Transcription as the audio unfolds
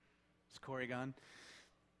Corey gone?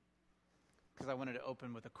 Because I wanted to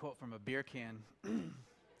open with a quote from a beer can.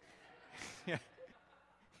 Yeah.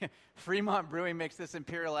 Fremont Brewing makes this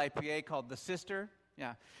Imperial IPA called The Sister.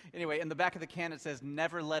 Yeah. Anyway, in the back of the can it says,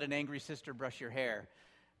 "Never let an angry sister brush your hair."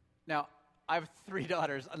 Now, I have 3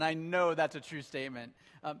 daughters, and I know that's a true statement.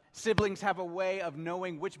 Siblings have a way of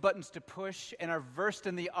knowing which buttons to push and are versed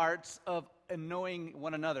in the arts of annoying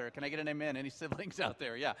one another. Can I get an amen? Any siblings out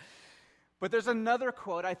there? Yeah. But there's another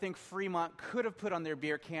quote I think Fremont could have put on their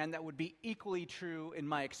beer can that would be equally true in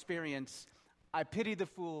my experience. "I pity the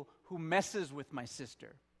fool who messes with my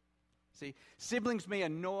sister." See, siblings may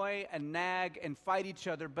annoy and nag and fight each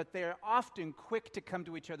other, but they're often quick to come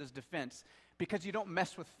to each other's defense because you don't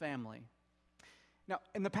mess with family. Now,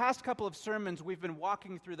 in the past couple of sermons, we've been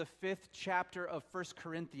walking through the 5th chapter of 1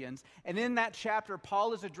 Corinthians, and in that chapter,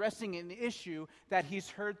 Paul is addressing an issue that he's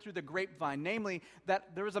heard through the grapevine, namely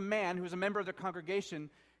that there was a man who was a member of the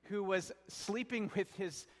congregation who was sleeping with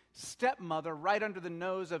his stepmother right under the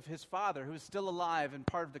nose of his father, who was still alive and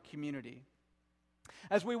part of the community.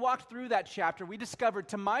 As we walked through that chapter, we discovered,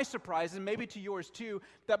 to my surprise, and maybe to yours too,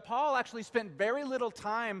 that Paul actually spent very little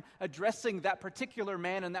time addressing that particular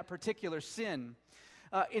man and that particular sin.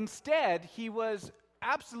 Instead, he was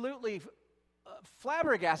absolutely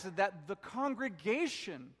flabbergasted that the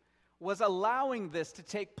congregation was allowing this to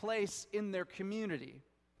take place in their community.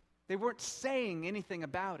 They weren't saying anything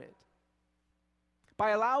about it. By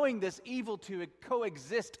allowing this evil to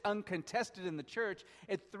coexist uncontested in the church,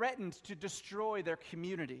 it threatened to destroy their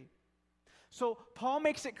community. So Paul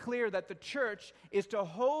makes it clear that the church is to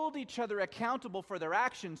hold each other accountable for their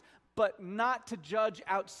actions, but not to judge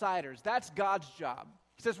outsiders. That's God's job.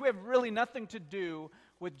 He says we have really nothing to do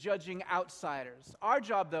with judging outsiders. Our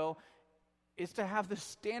job, though, is to have the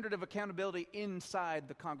standard of accountability inside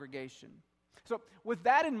the congregation. So with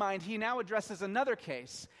that in mind, he now addresses another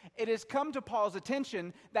case. It has come to Paul's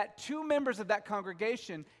attention that 2 members of that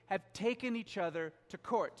congregation have taken each other to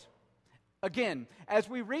court. Again, as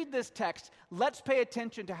we read this text, let's pay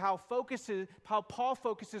attention to how Paul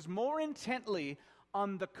focuses more intently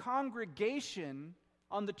on the congregation,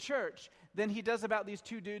 on the church, than he does about these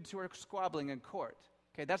 2 dudes who are squabbling in court.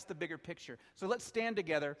 Okay, that's the bigger picture. So let's stand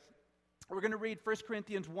together. We're going to read 1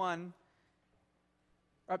 Corinthians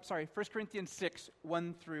 6,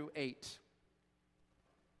 1 through 8.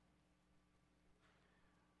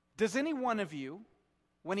 "Does any one of you,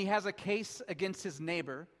 when he has a case against his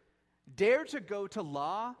neighbor, dare to go to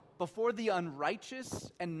law before the unrighteous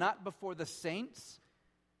and not before the saints?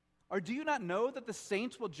 Or do you not know that the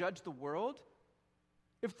saints will judge the world?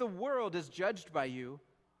 If the world is judged by you,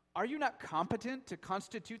 are you not competent to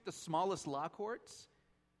constitute the smallest law courts?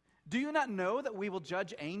 Do you not know that we will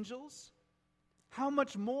judge angels? How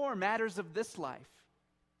much more matters of this life?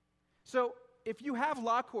 So, if you have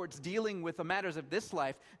law courts dealing with the matters of this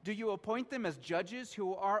life, do you appoint them as judges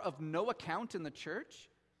who are of no account in the church?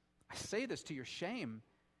 I say this to your shame.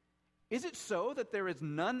 Is it so that there is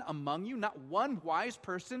none among you, not one wise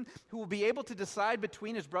person, who will be able to decide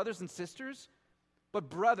between his brothers and sisters? But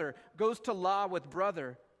brother goes to law with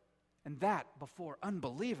brother, and that before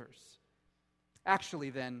unbelievers. Actually,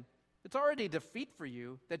 then, it's already a defeat for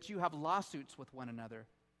you that you have lawsuits with one another.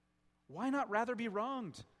 Why not rather be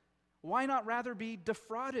wronged? Why not rather be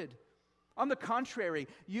defrauded? On the contrary,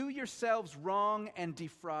 you yourselves wrong and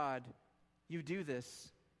defraud. You do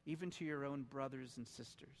this even to your own brothers and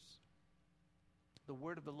sisters." The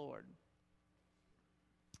word of the Lord.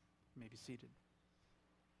 You may be seated.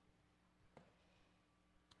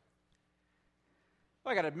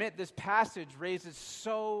 Well, I got to admit, this passage raises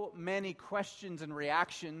so many questions and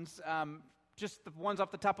reactions. Just the ones off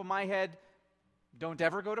the top of my head. Don't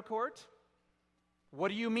ever go to court? What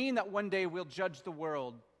do you mean that one day we'll judge the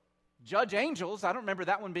world? Judge angels? I don't remember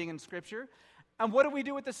that one being in Scripture. And what do we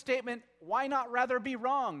do with the statement, why not rather be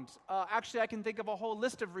wronged? Actually, I can think of a whole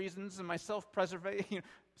list of reasons in my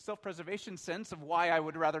self-preservation sense of why I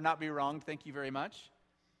would rather not be wronged. Thank you very much.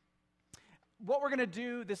 What we're going to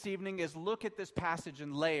do this evening is look at this passage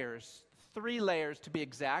in layers, 3 layers to be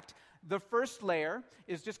exact. The first layer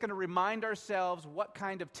is just going to remind ourselves what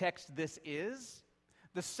kind of text this is.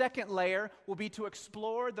 The second layer will be to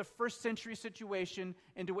explore the first century situation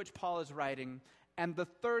into which Paul is writing. And the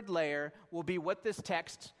third layer will be what this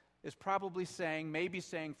text is probably saying, maybe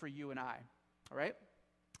saying for you and I. All right?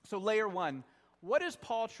 So layer 1. What is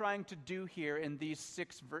Paul trying to do here in these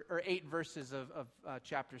 8 verses of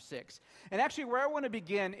chapter 6? And actually, where I want to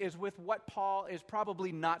begin is with what Paul is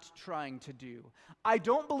probably not trying to do. I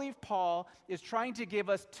don't believe Paul is trying to give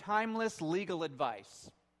us timeless legal advice.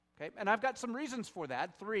 Okay? And I've got some reasons for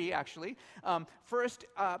that, 3 actually. First,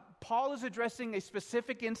 Paul is addressing a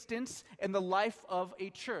specific instance in the life of a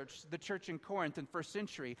church, the church in Corinth in first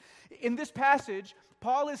century. In this passage,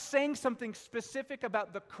 Paul is saying something specific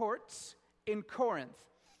about the courts in Corinth.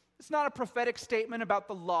 It's not a prophetic statement about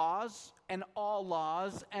the laws and all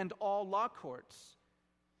law courts.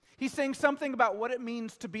 He's saying something about what it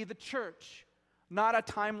means to be the church, not a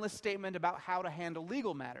timeless statement about how to handle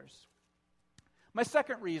legal matters. My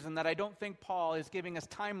second reason that I don't think Paul is giving us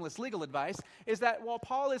timeless legal advice is that while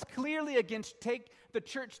Paul is clearly against the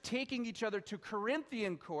church taking each other to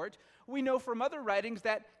Corinthian court, we know from other writings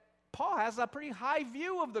that Paul has a pretty high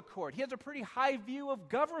view of the court. He has a pretty high view of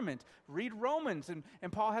government. Read Romans,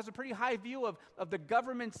 and Paul has a pretty high view of the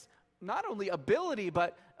government's not only ability,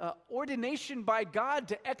 but ordination by God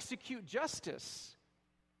to execute justice,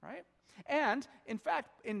 right? And, in fact,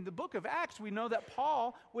 in the book of Acts, we know that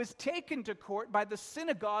Paul was taken to court by the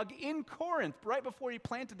synagogue in Corinth right before he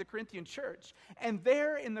planted the Corinthian church. And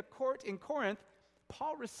there in the court in Corinth,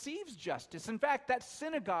 Paul receives justice. In fact, that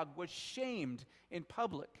synagogue was shamed in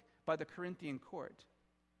public by the Corinthian court.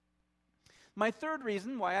 My third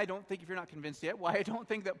reason why I don't think, if you're not convinced yet, why I don't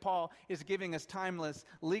think that Paul is giving us timeless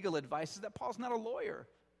legal advice is that Paul's not a lawyer.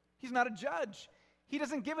 He's not a judge. He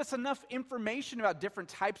doesn't give us enough information about different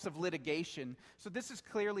types of litigation. So this is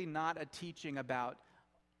clearly not a teaching about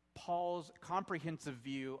Paul's comprehensive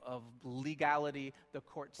view of legality, the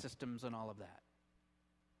court systems, and all of that.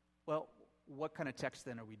 Well, what kind of text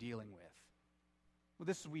then are we dealing with? Well,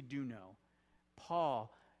 this we do know.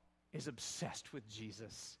 Paul is obsessed with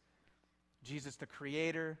Jesus. Jesus the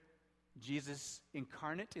Creator, Jesus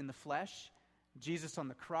incarnate in the flesh, Jesus on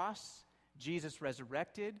the cross, Jesus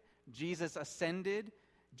resurrected, Jesus ascended,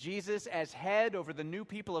 Jesus as head over the new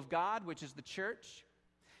people of God, which is the church,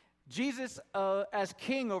 Jesus as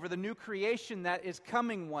king over the new creation that is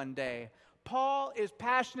coming one day. Paul is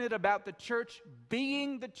passionate about the church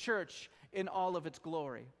being the church in all of its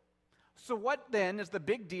glory. So what then is the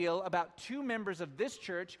big deal about 2 members of this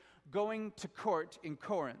church going to court in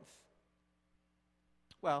Corinth?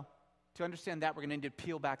 Well, to understand that, we're going to need to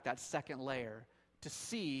peel back that second layer to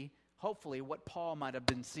see, hopefully, what Paul might have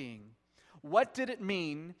been seeing. What did it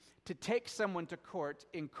mean to take someone to court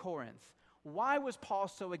in Corinth? Why was Paul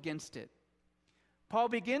so against it? Paul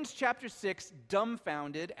begins chapter 6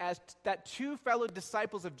 dumbfounded as that 2 fellow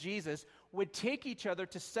disciples of Jesus would take each other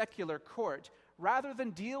to secular court rather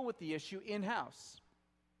than deal with the issue in-house.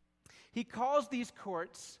 He calls these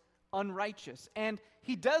courts unrighteous, and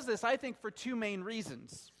he does this, I think, for 2 main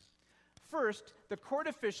reasons. First, the court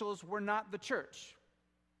officials were not the church.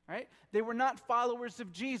 Right? They were not followers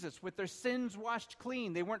of Jesus with their sins washed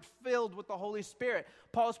clean. They weren't filled with the Holy Spirit.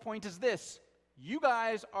 Paul's point is this: you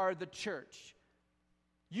guys are the church.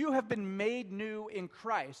 You have been made new in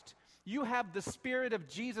Christ. You have the Spirit of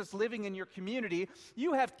Jesus living in your community.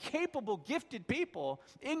 You have capable, gifted people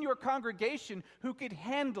in your congregation who could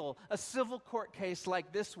handle a civil court case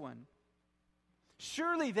like this one.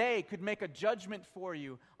 Surely they could make a judgment for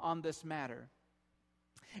you on this matter.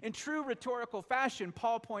 In true rhetorical fashion,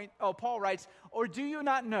 Paul writes, "Or do you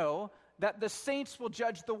not know that the saints will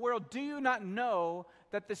judge the world? Do you not know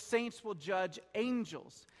that the saints will judge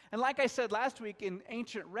angels?" And like I said last week in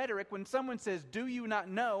ancient rhetoric, when someone says, "Do you not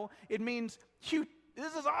know?" it means,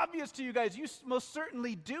 this is obvious to you guys. You most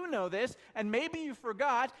certainly do know this, and maybe you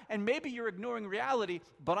forgot, and maybe you're ignoring reality,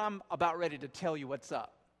 but I'm about ready to tell you what's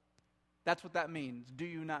up. That's what that means. Do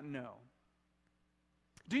you not know?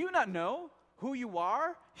 Do you not know who you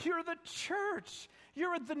are? You're the church.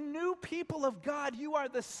 You're the new people of God. You are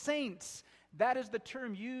the saints. That is the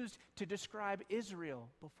term used to describe Israel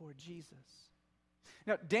before Jesus.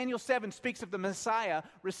 Now, Daniel 7 speaks of the Messiah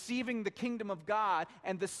receiving the kingdom of God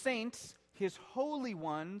and the saints, his holy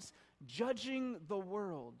ones, judging the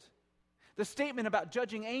world. The statement about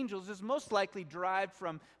judging angels is most likely derived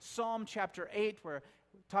from Psalm chapter 8, where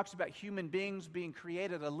it talks about human beings being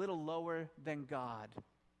created a little lower than God.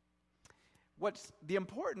 What's the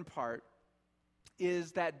important part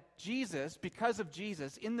is that Jesus, because of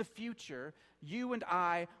Jesus, in the future, you and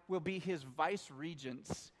I will be his vice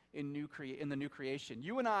regents in the new creation.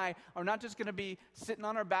 You and I are not just going to be sitting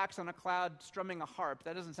on our backs on a cloud strumming a harp.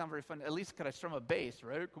 That doesn't sound very fun. At least could I strum a bass,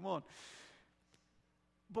 right? Come on.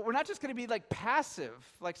 But we're not just going to be like passive,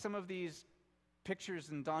 like some of these pictures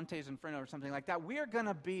in Dante's Inferno or something like that. We are going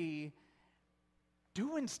to be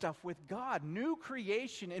doing stuff with God, new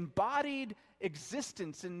creation, embodied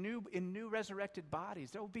existence in new resurrected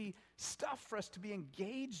bodies. There will be stuff for us to be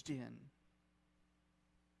engaged in.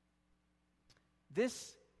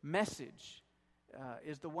 This message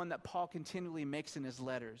is the one that Paul continually makes in his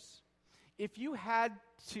letters. if you had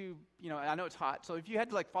to, I know it's hot, so if you had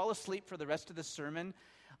to fall asleep for the rest of the sermon,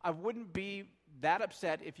 I wouldn't be that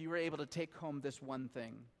upset if you were able to take home this one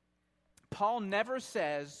thing. Paul never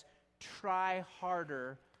says, try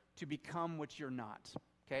harder to become what you're not.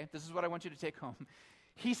 Okay? This is what I want you to take home.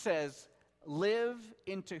 He says, live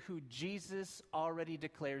into who Jesus already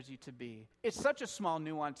declares you to be. It's such a small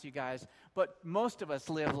nuance, you guys, but most of us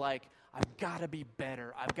live like, I've got to be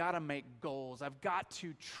better. I've got to make goals. I've got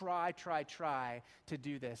to try to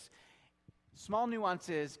do this. Small nuance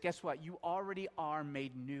is, guess what? You already are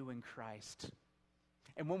made new in Christ.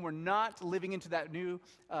 And when we're not living into that new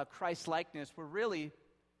Christ-likeness, we're really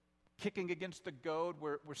kicking against the goad,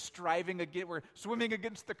 we're striving against, we're swimming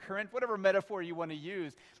against the current, whatever metaphor you want to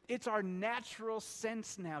use. It's our natural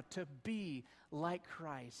sense now to be like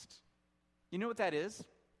Christ. You know what that is?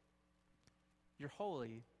 You're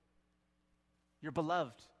holy. You're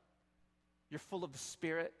beloved. You're full of the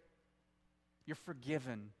Spirit. You're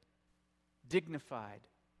forgiven, dignified,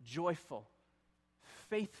 joyful,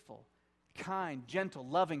 faithful, kind, gentle,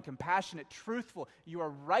 loving, compassionate, truthful. You are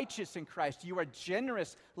righteous in Christ. You are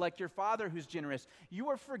generous like your Father who's generous. You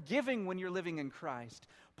are forgiving when you're living in Christ.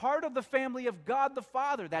 Part of the family of God the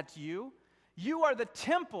Father, that's you. You are the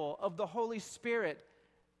temple of the Holy Spirit.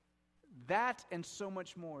 That and so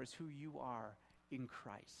much more is who you are in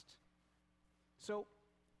Christ. So,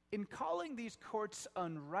 in calling these courts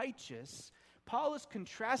unrighteous, Paul is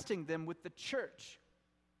contrasting them with the church.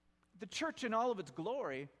 The church in all of its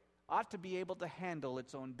glory ought to be able to handle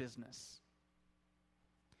its own business.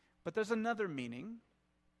 But there's another meaning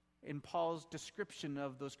in Paul's description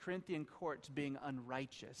of those Corinthian courts being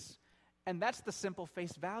unrighteous, and that's the simple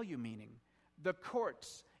face value meaning. The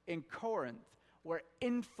courts in Corinth were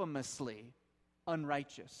infamously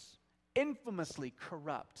unrighteous, infamously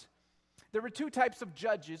corrupt. There were two types of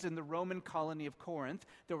judges in the Roman colony of Corinth.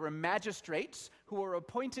 There were magistrates who were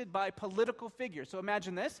appointed by political figures. So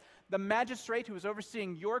imagine this. The magistrate who is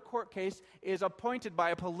overseeing your court case is appointed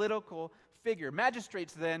by a political figure.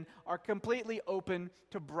 Magistrates then are completely open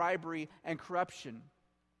to bribery and corruption.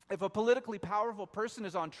 If a politically powerful person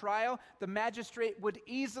is on trial, the magistrate would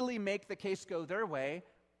easily make the case go their way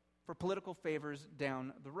for political favors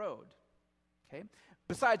down the road. Okay?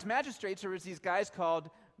 Besides magistrates, there was these guys called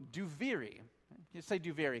duviri. You say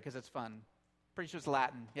duviri because it's fun. Pretty sure it's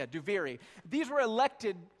Latin. Yeah, duviri. These were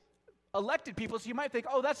elected people, so you might think,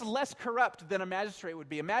 oh, that's less corrupt than a magistrate would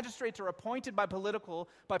be. Magistrates are appointed by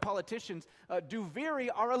politicians. Duviri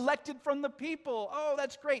are elected from the people. Oh,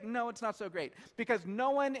 that's great. No, it's not so great. Because no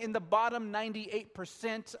one in the bottom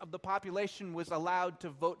 98% of the population was allowed to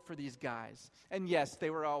vote for these guys. And yes, they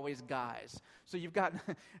were always guys. So you've got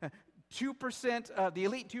 2%, the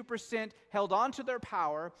elite 2% held on to their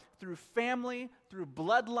power through family, through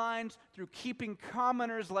bloodlines, through keeping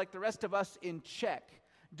commoners like the rest of us in check.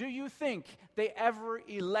 Do you think they ever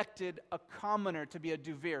elected a commoner to be a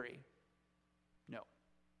duviri? No.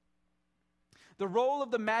 The role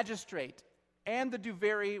of the magistrate and the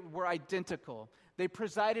duviri were identical. They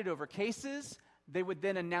presided over cases, they would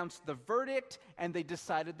then announce the verdict, and they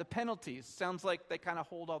decided the penalties. Sounds like they kind of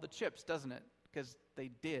hold all the chips, doesn't it? Because they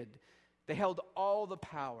did. They held all the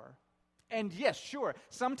power. And yes, sure,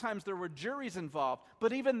 sometimes there were juries involved,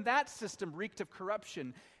 but even that system reeked of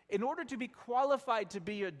corruption. In order to be qualified to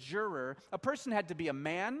be a juror, a person had to be a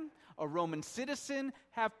man, a Roman citizen,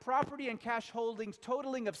 have property and cash holdings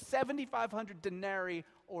totaling of 7,500 denarii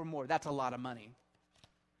or more. That's a lot of money.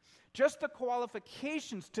 Just the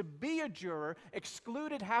qualifications to be a juror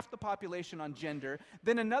excluded half the population on gender,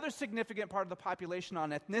 then another significant part of the population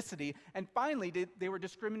on ethnicity, and finally, they were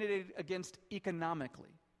discriminated against economically.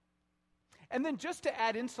 And then just to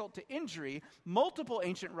add insult to injury, multiple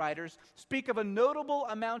ancient writers speak of a notable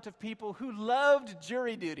amount of people who loved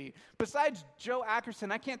jury duty. Besides Joe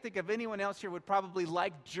Ackerson, I can't think of anyone else here would probably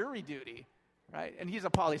like jury duty, right? And he's a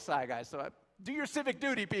poli-sci guy, so do your civic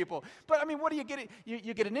duty, people. But I mean, what do you get?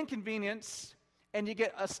 You get an inconvenience, and you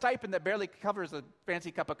get a stipend that barely covers a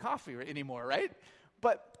fancy cup of coffee anymore, right?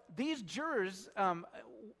 But these jurors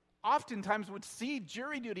oftentimes would see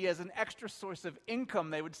jury duty as an extra source of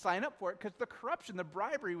income. They would sign up for it because the corruption, the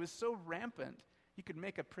bribery was so rampant. You could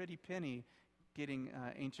make a pretty penny getting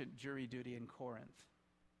ancient jury duty in Corinth.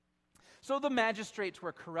 So the magistrates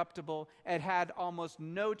were corruptible and had almost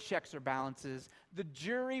no checks or balances. The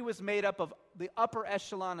jury was made up of the upper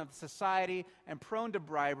echelon of society and prone to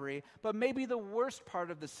bribery, but maybe the worst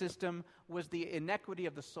part of the system was the inequity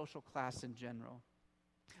of the social class in general.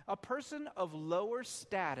 A person of lower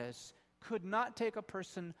status could not take a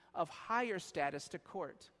person of higher status to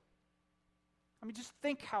court. I mean, just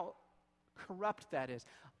think how corrupt that is.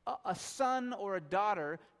 A son or a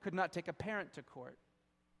daughter could not take a parent to court.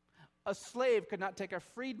 A slave could not take a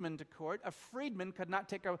freedman to court. A freedman could not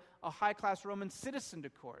take a high-class Roman citizen to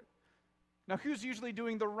court. Now, who's usually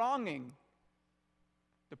doing the wronging?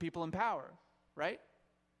 The people in power, right?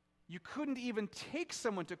 You couldn't even take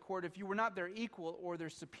someone to court if you were not their equal or their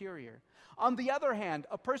superior. On the other hand,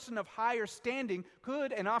 a person of higher standing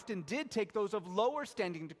could and often did take those of lower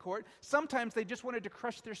standing to court. Sometimes they just wanted to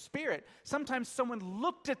crush their spirit. Sometimes someone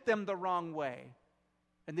looked at them the wrong way,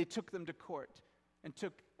 and they took them to court and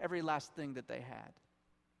took every last thing that they had.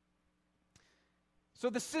 So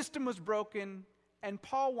the system was broken, and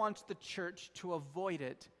Paul wants the church to avoid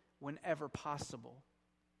it whenever possible.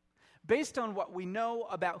 Based on what we know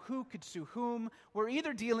about who could sue whom, we're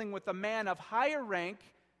either dealing with a man of higher rank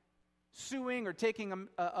suing or taking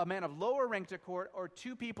a man of lower rank to court, or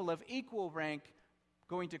two people of equal rank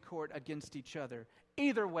going to court against each other.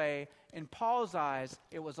 Either way, in Paul's eyes,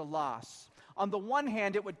 it was a loss. On the one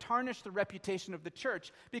hand, it would tarnish the reputation of the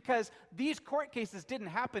church because these court cases didn't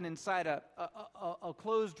happen inside a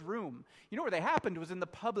closed room. You know where they happened was in the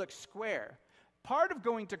public square. Part of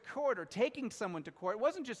going to court or taking someone to court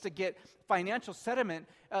wasn't just to get financial settlement.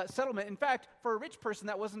 In fact, for a rich person,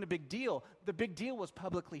 that wasn't a big deal. The big deal was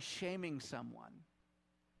publicly shaming someone.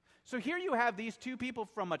 So here you have these two people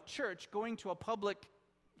from a church going to a public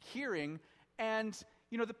hearing, and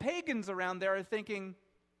the pagans around there are thinking,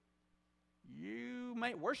 you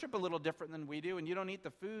might worship a little different than we do, and you don't eat the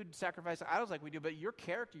food, sacrifice idols like we do, but your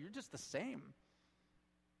character, you're just the same.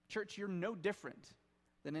 Church, you're no different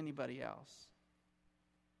than anybody else.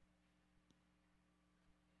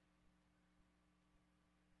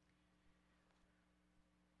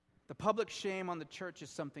 The public shame on the church is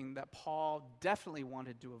something that Paul definitely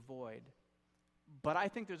wanted to avoid. But I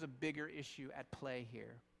think there's a bigger issue at play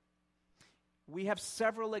here. We have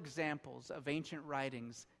several examples of ancient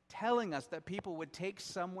writings telling us that people would take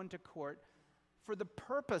someone to court for the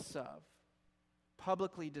purpose of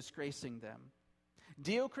publicly disgracing them.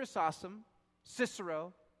 Dio Chrysostom,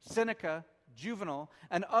 Cicero, Seneca, Juvenal,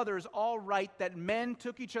 and others all write that men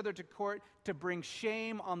took each other to court to bring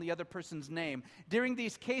shame on the other person's name. During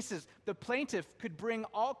these cases, the plaintiff could bring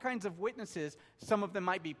all kinds of witnesses. Some of them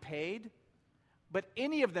might be paid, but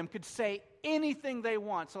any of them could say anything they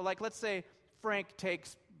want. So let's say Frank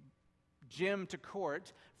takes Jim to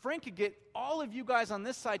court. Frank could get all of you guys on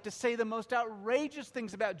this side to say the most outrageous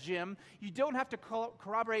things about Jim. You don't have to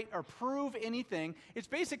corroborate or prove anything. It's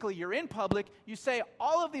basically you're in public, you say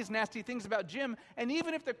all of these nasty things about Jim, and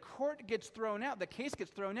even if the court gets thrown out, the case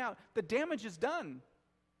gets thrown out, the damage is done.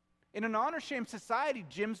 In an honor-shame society,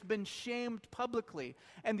 Jim's been shamed publicly.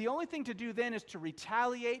 And the only thing to do then is to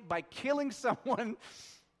retaliate by killing someone,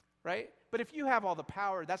 right? But if you have all the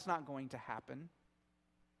power, that's not going to happen,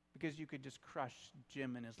 because you could just crush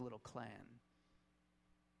Jim and his little clan.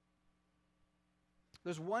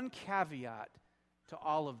 There's one caveat to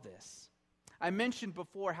all of this. I mentioned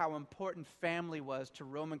before how important family was to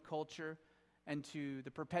Roman culture and to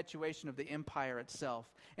the perpetuation of the empire itself.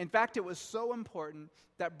 In fact, it was so important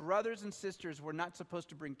that brothers and sisters were not supposed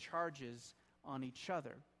to bring charges on each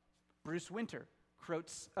other. Bruce Winter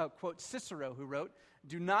quotes Cicero, who wrote,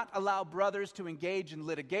 "Do not allow brothers to engage in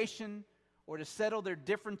litigation or to settle their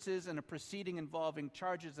differences in a proceeding involving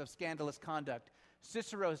charges of scandalous conduct."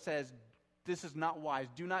 Cicero says, this is not wise.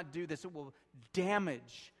 Do not do this. It will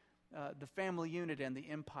damage the family unit and the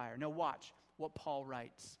empire. Now watch what Paul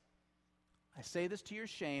writes. "I say this to your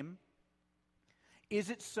shame. Is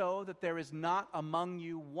it so that there is not among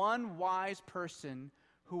you one wise person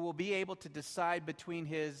who will be able to decide between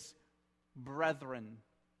his brethren?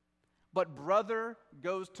 But brother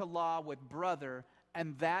goes to law with brother,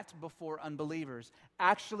 and that before unbelievers.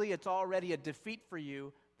 Actually, it's already a defeat for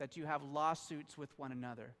you that you have lawsuits with one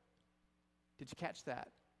another." Did you catch that?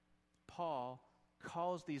 Paul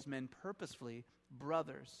calls these men purposefully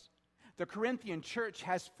brothers. The Corinthian church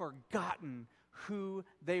has forgotten who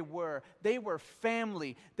they were. They were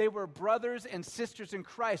family. They were brothers and sisters in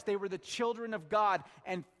Christ. They were the children of God.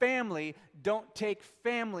 And family don't take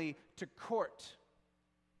family to court.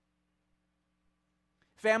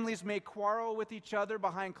 Families may quarrel with each other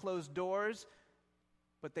behind closed doors,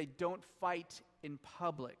 but they don't fight in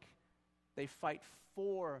public. They fight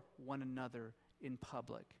for one another in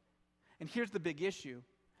public. And here's the big issue.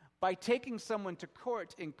 By taking someone to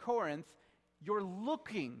court in Corinth, you're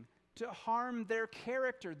looking to harm their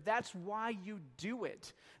character. That's why you do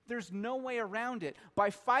it. There's no way around it.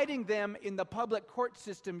 By fighting them in the public court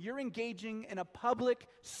system, you're engaging in a public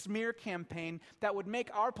smear campaign that would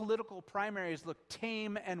make our political primaries look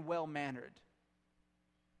tame and well-mannered.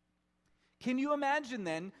 Can you imagine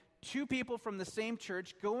then two people from the same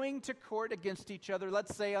church going to court against each other,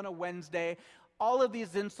 let's say on a Wednesday. All of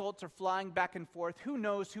these insults are flying back and forth. Who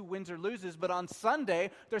knows who wins or loses? But on Sunday,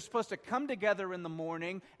 they're supposed to come together in the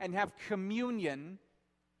morning and have communion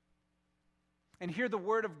and hear the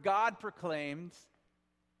word of God proclaimed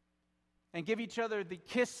and give each other the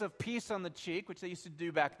kiss of peace on the cheek, which they used to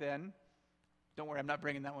do back then. Don't worry, I'm not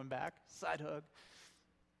bringing that one back. Side hug.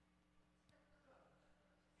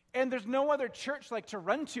 And there's no other church like to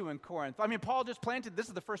run to in Corinth. I mean, Paul just planted, this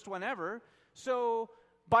is the first one ever. So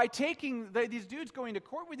by taking these dudes going to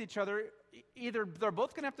court with each other, either they're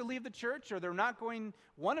both going to have to leave the church or they're not going,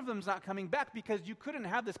 one of them's not coming back, because you couldn't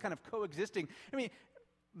have this kind of coexisting. I mean,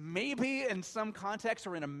 maybe in some context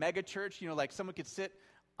or in a mega church, like someone could sit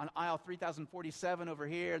on aisle 3047 over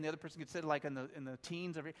here and the other person could sit like in the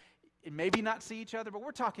teens over here. And maybe not see each other, but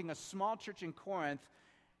we're talking a small church in Corinth.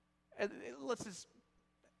 Let's just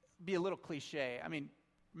be a little cliche. I mean,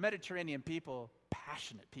 Mediterranean people,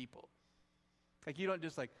 passionate people. Like, you don't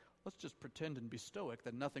just let's just pretend and be stoic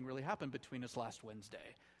that nothing really happened between us last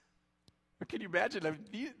Wednesday. Or can you imagine? I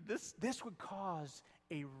mean, this would cause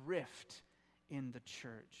a rift in the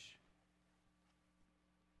church.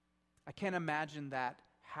 I can't imagine that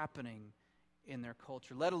happening in their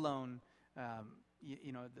culture, let alone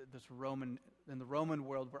in the Roman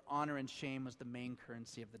world where honor and shame was the main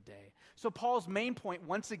currency of the day. So Paul's main point,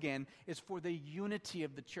 once again, is for the unity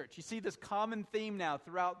of the church. You see this common theme now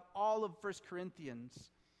throughout all of 1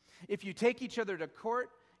 Corinthians. If you take each other to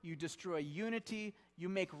court, you destroy unity, you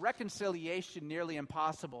make reconciliation nearly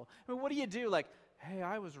impossible. I mean, what do? Like, hey,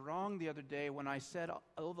 I was wrong the other day when I said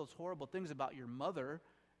all those horrible things about your mother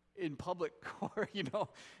in public court,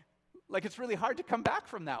 Like, it's really hard to come back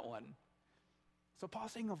from that one. So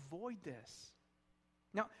Paul's saying avoid this.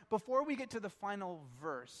 Now, before we get to the final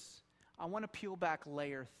verse, I want to peel back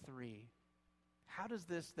layer 3. How does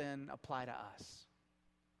this then apply to us?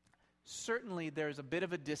 Certainly, there's a bit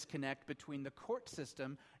of a disconnect between the court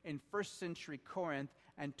system in first century Corinth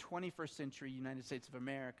and 21st century United States of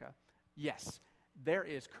America. Yes, there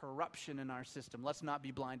is corruption in our system. Let's not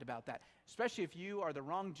be blind about that. Especially if you are the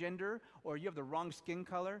wrong gender or you have the wrong skin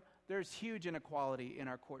color, there's huge inequality in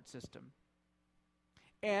our court system.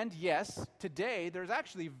 And yes, today there's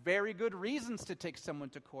actually very good reasons to take someone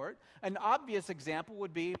to court. An obvious example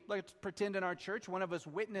would be, let's pretend in our church one of us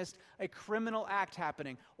witnessed a criminal act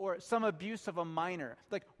happening or some abuse of a minor.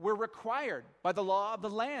 Like, we're required by the law of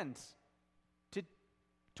the land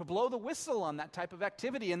to blow the whistle on that type of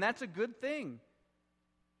activity, and that's a good thing.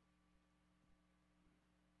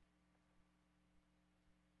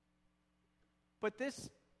 But this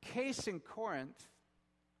case in Corinth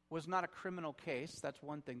was not a criminal case. That's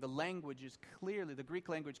one thing. The Greek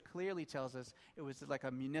language clearly tells us it was like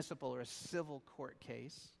a municipal or a civil court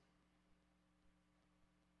case.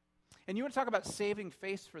 And you want to talk about saving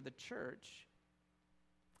face for the church,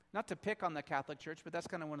 not to pick on the Catholic Church, but that's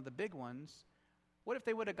kind of one of the big ones. What if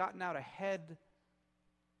they would have gotten out ahead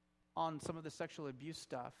on some of the sexual abuse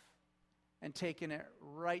stuff and taken it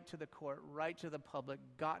right to the court, right to the public,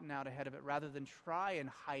 gotten out ahead of it, rather than try and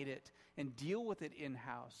hide it and deal with it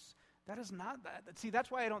in-house? That is not that. See,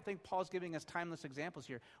 that's why I don't think Paul's giving us timeless examples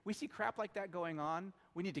here. We see crap like that going on,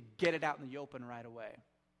 we need to get it out in the open right away.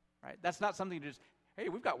 Right? That's not something to just, hey,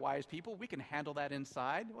 we've got wise people, we can handle that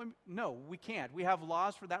inside. Well, no, we can't. We have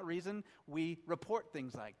laws for that reason. We report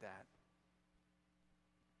things like that.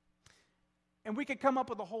 And we could come up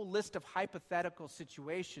with a whole list of hypothetical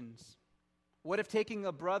situations. What if taking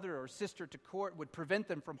a brother or sister to court would prevent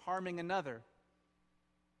them from harming another?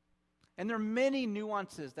 And there are many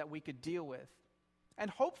nuances that we could deal with.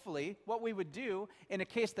 And hopefully, what we would do in a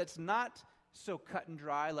case that's not so cut and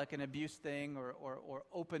dry, like an abuse thing or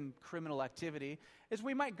open criminal activity, is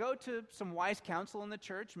we might go to some wise counsel in the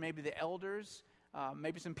church, maybe the elders,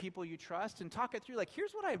 maybe some people you trust, and talk it through. Like,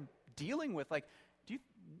 here's what I'm dealing with. Like,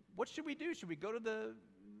 what should we do? Should we go to the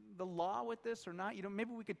law with this or not?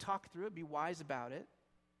 Maybe we could talk through it, be wise about it.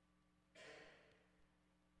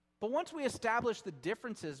 But once we establish the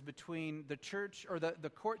differences between the church or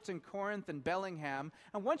the courts in Corinth and Bellingham,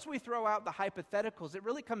 and once we throw out the hypotheticals, it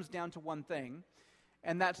really comes down to one thing,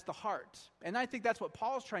 and that's the heart. And I think that's what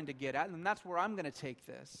Paul's trying to get at, and that's where I'm going to take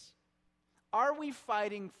this. Are we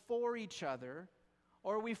fighting for each other,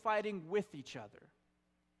 or are we fighting with each other?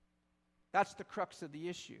 That's the crux of the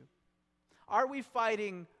issue. Are we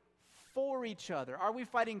fighting for each other? Are we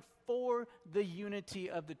fighting for the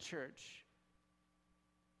unity of the church?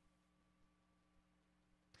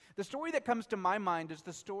 The story that comes to my mind is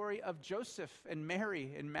the story of Joseph and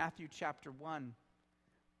Mary in Matthew chapter 1.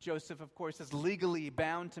 Joseph, of course, is legally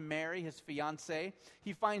bound to Mary, his fiancée.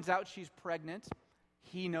 He finds out she's pregnant.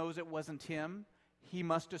 He knows it wasn't him. He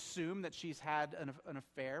must assume that she's had an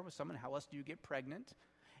affair with someone. How else do you get pregnant?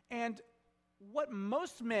 And what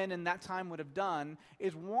most men in that time would have done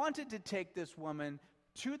is wanted to take this woman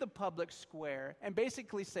to the public square and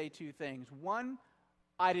basically say two things. One,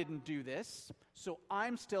 I didn't do this, so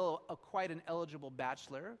I'm still quite an eligible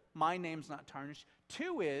bachelor. My name's not tarnished.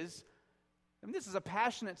 Two is, and this is a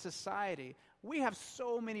passionate society, we have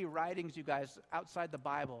so many writings, you guys, outside the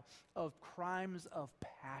Bible of crimes of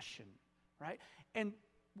passion, right? And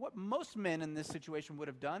what most men in this situation would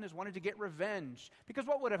have done is wanted to get revenge. Because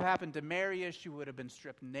what would have happened to Mary is she would have been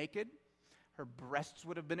stripped naked. Her breasts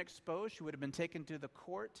would have been exposed. She would have been taken to the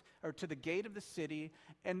court or to the gate of the city.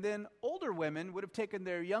 And then older women would have taken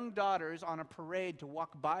their young daughters on a parade to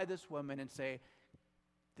walk by this woman and say,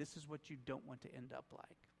 this is what you don't want to end up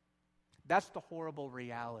like. That's the horrible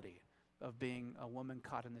reality of being a woman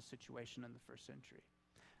caught in this situation in the first century.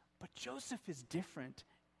 But Joseph is different.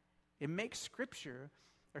 He makes Scripture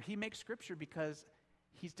because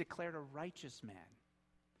he's declared a righteous man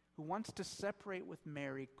who wants to separate with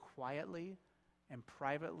Mary quietly and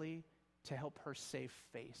privately to help her save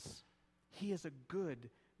face. He is a good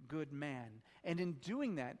man. And in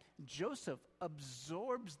doing that, Joseph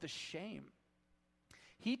absorbs the shame.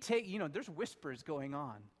 There's whispers going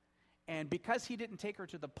on. And because he didn't take her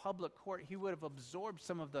to the public court, he would have absorbed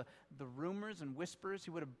some of the rumors and whispers. He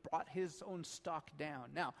would have brought his own stock down.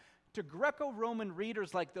 Now, to Greco-Roman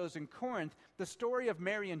readers like those in Corinth, the story of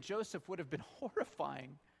Mary and Joseph would have been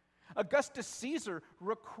horrifying. Augustus Caesar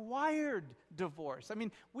required divorce. I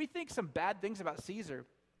mean, we think some bad things about Caesar,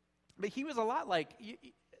 but he was a lot like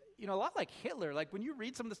Hitler. Like when you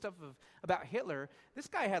read some of the stuff about Hitler, this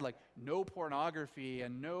guy had like no pornography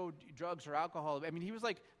and no drugs or alcohol. I mean, he was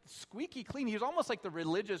like squeaky clean. He was almost like the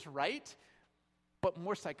religious right, but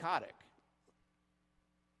more psychotic.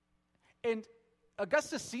 And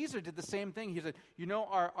Augustus Caesar did the same thing. He said,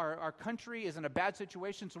 our country is in a bad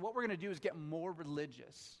situation, so what we're going to do is get more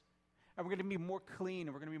religious. And we're going to be more clean,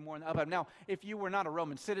 and we're going to be more in the up. Now, if you were not a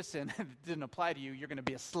Roman citizen, it didn't apply to you, you're going to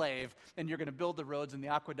be a slave, and you're going to build the roads and the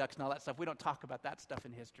aqueducts and all that stuff. We don't talk about that stuff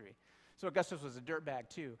in history. So Augustus was a dirtbag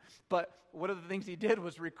too. But one of the things he did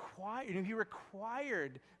was he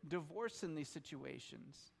required divorce in these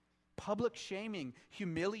situations. Public shaming,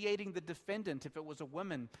 humiliating the defendant if it was a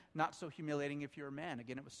woman, not so humiliating if you're a man.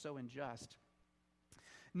 Again, it was so unjust.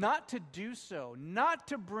 Not to do so, not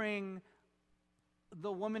to bring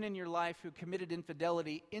the woman in your life who committed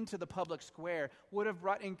infidelity into the public square would have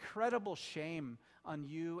brought incredible shame on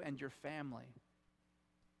you and your family.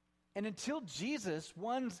 And until Jesus,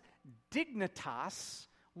 one's dignitas,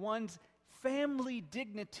 one's family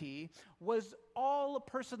dignity, was all a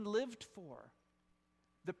person lived for.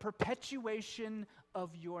 The perpetuation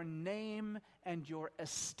of your name and your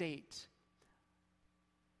estate.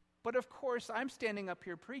 But of course, I'm standing up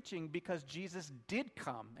here preaching because Jesus did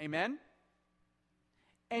come. Amen?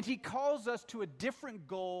 And he calls us to a different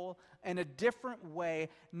goal and a different way,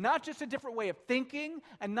 not just a different way of thinking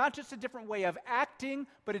and not just a different way of acting,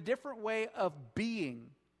 but a different way of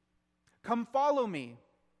being. Come follow me.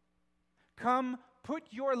 Come put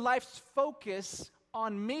your life's focus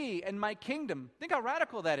on me and my kingdom. Think how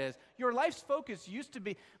radical that is. Your life's focus used to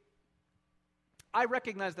be, I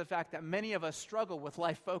recognize the fact that many of us struggle with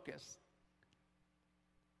life focus.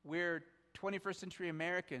 We're 21st century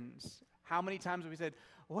Americans. How many times have we said,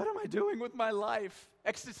 what am I doing with my life?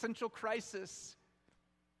 Existential crisis.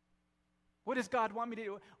 What does God want me to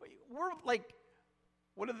do? We're like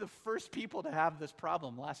one of the first people to have this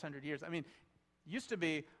problem the last 100 years. I mean, it used to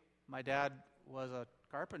be, my dad was a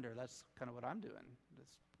carpenter. That's kind of what I'm doing.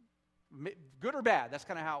 That's good or bad. That's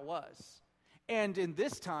kind of how it was. And in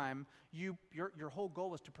this time, your whole goal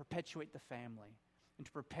was to perpetuate the family and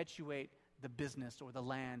to perpetuate the business or the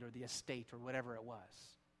land or the estate or whatever it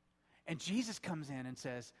was. And Jesus comes in and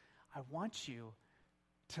says, I want you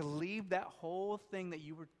to leave that whole thing that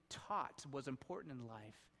you were taught was important in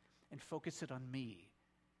life and focus it on me.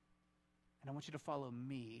 And I want you to follow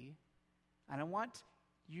me. And I want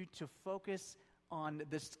you to focus on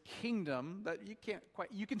this kingdom that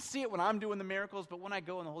you can see it when I'm doing the miracles, but when I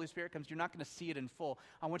go and the Holy Spirit comes, you're not going to see it in full.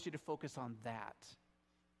 I want you to focus on that.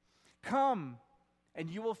 Come, and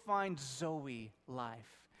you will find Zoe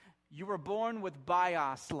life. You were born with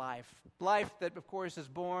bios life that, of course, is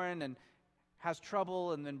born and has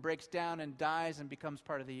trouble and then breaks down and dies and becomes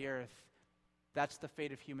part of the earth. That's the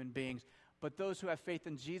fate of human beings. But those who have faith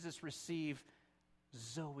in Jesus receive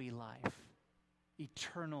Zoe life,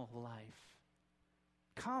 eternal life.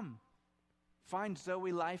 Come, find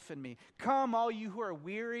Zoe life in me. Come, all you who are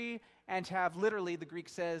weary and have, literally, the Greek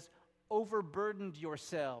says, overburdened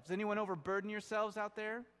yourselves. Anyone overburden yourselves out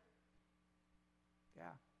there? Yeah.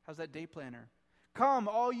 How's that day planner? Come,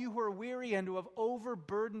 all you who are weary and who have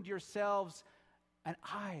overburdened yourselves, and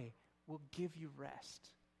I will give you rest.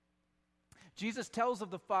 Jesus tells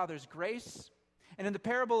of the Father's grace, and in the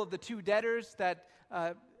parable of the two debtors that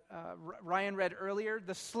Ryan read earlier,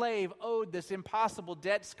 the slave owed this impossible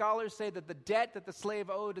debt. Scholars say that the debt that the slave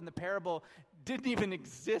owed in the parable didn't even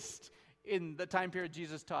exist in the time period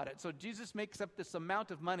Jesus taught it. So Jesus makes up this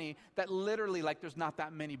amount of money that literally, like, there's not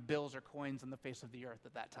that many bills or coins on the face of the earth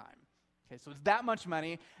at that time. Okay, so it's that much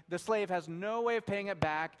money. The slave has no way of paying it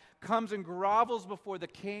back, comes and grovels before the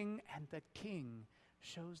king, and the king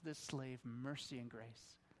shows this slave mercy and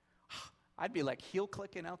grace. I'd be like heel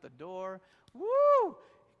clicking out the door. Woo!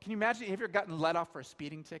 Can you imagine? Have you ever gotten let off for a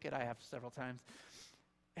speeding ticket? I have several times.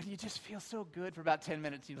 And you just feel so good for about 10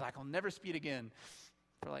 minutes. You're like, I'll never speed again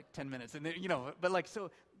for like 10 minutes. And then, but like, so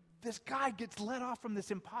this guy gets let off from this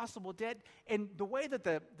impossible debt. And the way that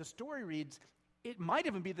the story reads, it might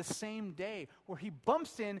even be the same day where he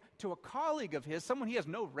bumps into a colleague of his, someone he has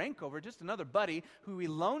no rank over, just another buddy who he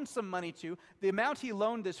loaned some money to. The amount he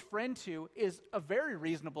loaned this friend to is a very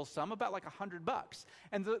reasonable sum, about like $100.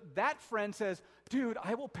 And that friend says, dude,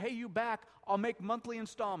 I will pay you back. I'll make monthly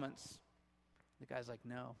installments. The guy's like,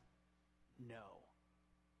 no.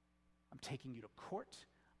 I'm taking you to court.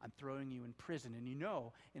 I'm throwing you in prison. And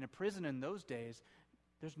in a prison in those days,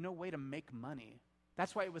 there's no way to make money.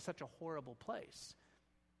 That's why it was such a horrible place.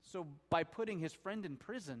 So by putting his friend in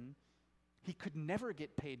prison, he could never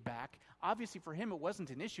get paid back. Obviously for him, it wasn't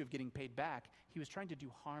an issue of getting paid back. He was trying to do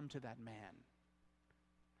harm to that man.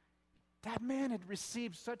 That man had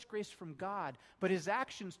received such grace from God, but his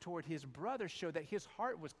actions toward his brother showed that his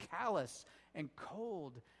heart was callous and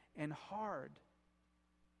cold and hard.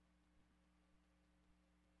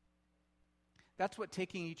 That's what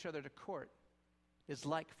taking each other to court is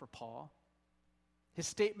like for Paul. His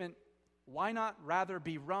statement, why not rather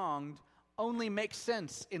be wronged, only makes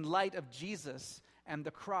sense in light of Jesus and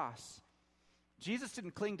the cross. Jesus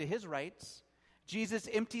didn't cling to his rights. Jesus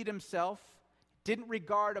emptied himself, didn't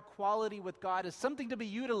regard equality with God as something to be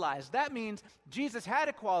utilized. That means Jesus had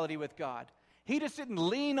equality with God. He just didn't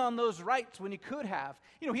lean on those rights when he could have.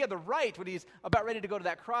 He had the right when he's about ready to go to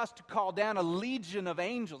that cross to call down a legion of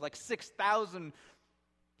angels, like 6,000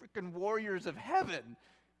 freaking warriors of heaven.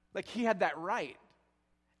 Like he had that right.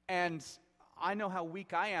 And I know how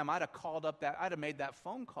weak I am. I'd have made that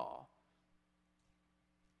phone call.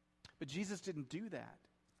 But Jesus didn't do that.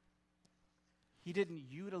 He didn't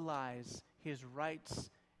utilize his rights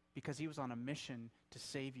because he was on a mission to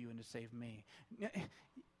save you and to save me.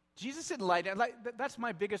 Jesus didn't lie down. That's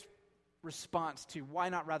my biggest response to why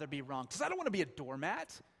not rather be wrong. Because I don't want to be a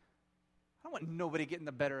doormat. I don't want nobody getting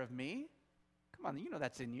the better of me. Come on,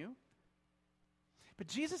 that's in you. But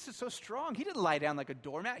Jesus is so strong. He didn't lie down like a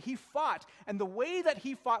doormat. He fought. And the way that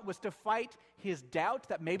he fought was to fight his doubt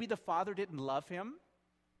that maybe the Father didn't love him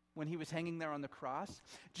when he was hanging there on the cross.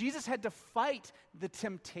 Jesus had to fight the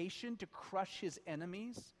temptation to crush his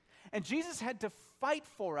enemies. And Jesus had to fight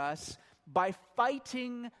for us by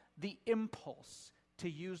fighting the impulse to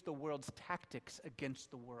use the world's tactics against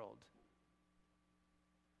the world.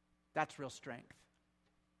 That's real strength.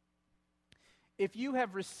 If you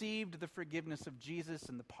have received the forgiveness of Jesus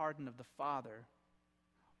and the pardon of the Father,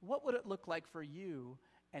 what would it look like for you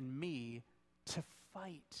and me to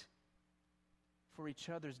fight for each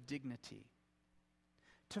other's dignity?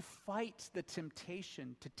 To fight the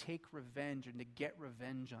temptation to take revenge and to get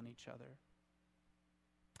revenge on each other?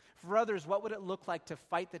 For others, what would it look like to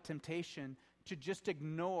fight the temptation to just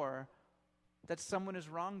ignore that someone has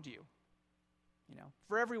wronged you?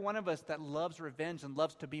 For every one of us that loves revenge and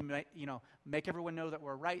loves to be, make everyone know that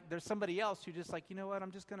we're right, there's somebody else who just like, you know what,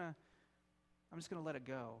 I'm just gonna let it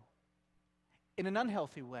go. In an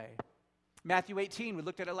unhealthy way. Matthew 18, we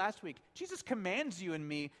looked at it last week. Jesus commands you and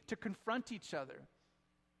me to confront each other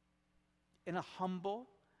in a humble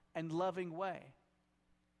and loving way.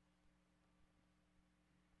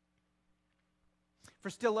 For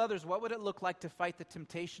still others, what would it look like to fight the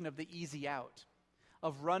temptation of the easy out?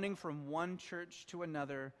 Of running from one church to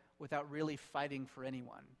another without really fighting for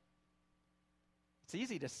anyone. It's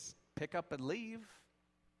easy to pick up and leave.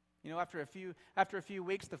 After a few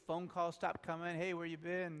weeks, the phone calls stop coming. Hey, where you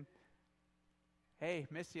been? Hey,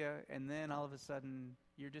 miss you. And then all of a sudden,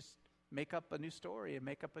 you just make up a new story and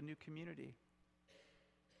make up a new community.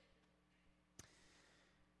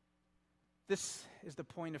 This is the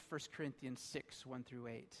point of 1 Corinthians 6, 1 through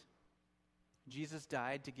 8. Jesus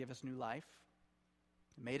died to give us new life.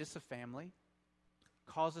 Made us a family,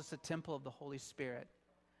 calls us a temple of the Holy Spirit,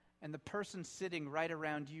 And the person sitting right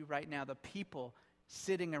around you right now, the people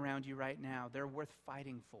sitting around you right now, they're worth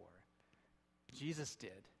fighting for. Jesus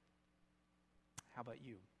did. How about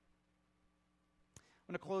you?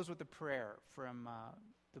 I'm going to close with a prayer from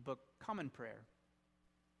the book Common Prayer.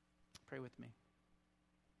 Pray with me.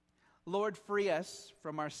 Lord, free us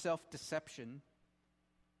from our self-deception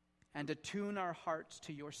and attune our hearts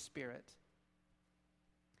to your Spirit,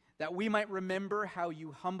 that we might remember how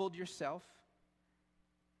you humbled yourself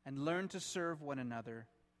and learn to serve one another,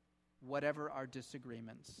 whatever our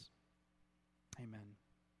disagreements. Amen.